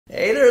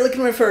Hey there,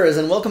 LickNRiffers,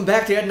 and welcome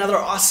back to yet another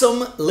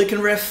awesome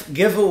LickNRiff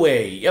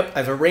giveaway. Yep,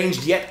 I've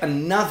arranged yet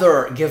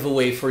another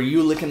giveaway for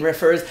you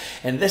LickNRiffers,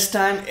 and this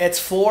time it's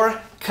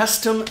for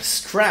custom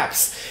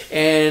straps.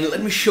 And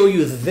let me show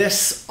you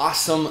this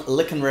awesome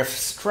LickNRiff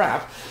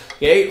strap.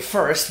 Okay,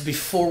 first,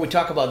 before we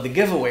talk about the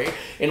giveaway,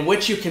 in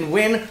which you can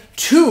win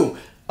 2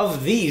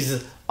 of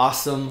these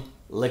awesome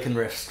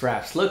LickNRiff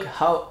straps. Look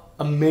how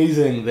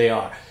amazing they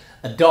are.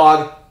 A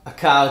dog, a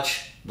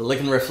couch, the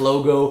LickNRiff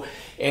logo,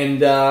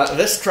 and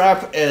this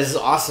strap is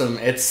awesome.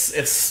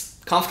 It's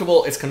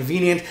comfortable, it's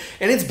convenient,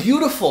 and it's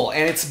beautiful,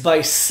 and it's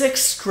by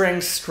 6 String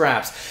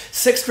Straps.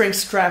 6 String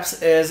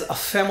Straps is a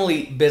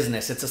family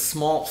business. It's a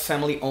small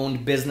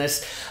family-owned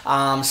business,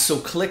 so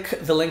click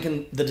the link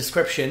in the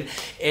description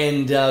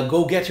and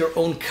go get your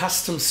own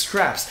custom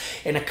straps.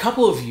 And a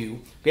couple of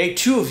you, okay,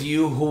 2 of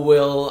you who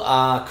will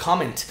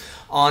comment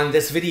on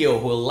this video,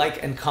 who will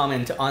like and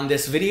comment on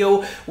this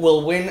video,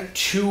 will win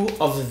 2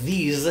 of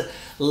these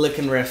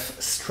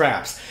LickNRiff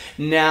straps.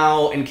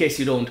 Now, in case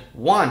you don't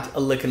want a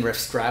LickNRiff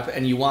strap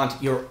and you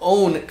want your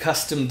own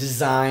custom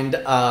designed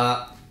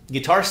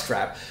guitar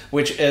strap,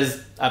 which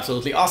is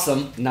absolutely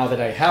awesome. Now that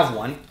I have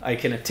one, I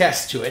can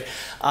attest to it.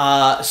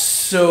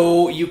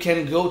 So you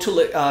can go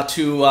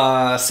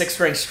to 6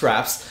 String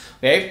Straps,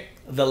 okay?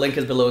 The link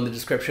is below in the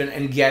description,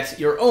 and get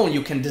your own.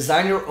 You can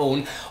design your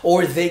own,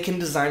 or they can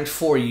design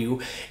for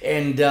you.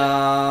 And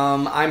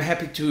I'm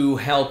happy to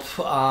help,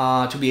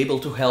 to be able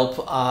to help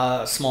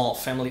a small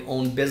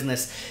family-owned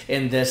business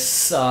in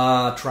this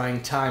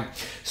trying time.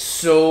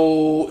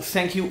 So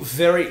thank you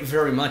very,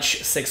 very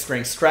much, 6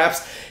 String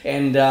Straps.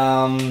 And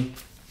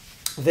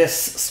this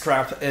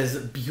strap is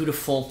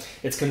beautiful,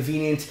 it's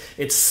convenient,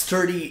 it's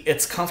sturdy,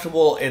 it's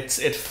comfortable, it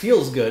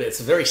feels good, it's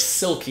very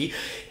silky,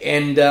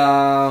 and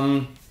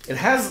it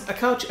has a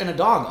couch and a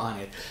dog on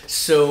it.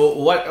 So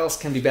what else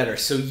can be better?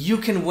 So you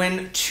can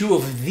win 2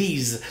 of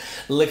these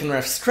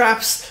LickNRiff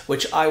straps,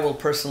 which I will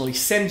personally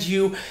send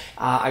you.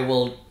 I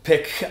will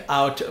pick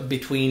out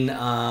between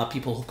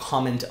people who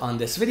comment on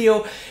this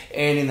video.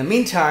 And in the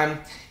meantime,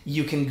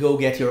 you can go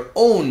get your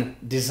own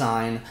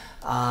design.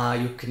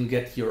 You can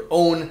get your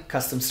own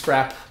custom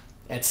strap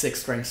at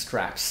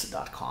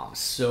 6stringstraps.com.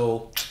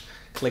 So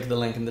click the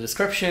link in the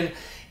description,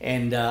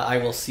 and I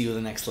will see you in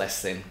the next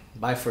lesson.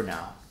 Bye for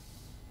now.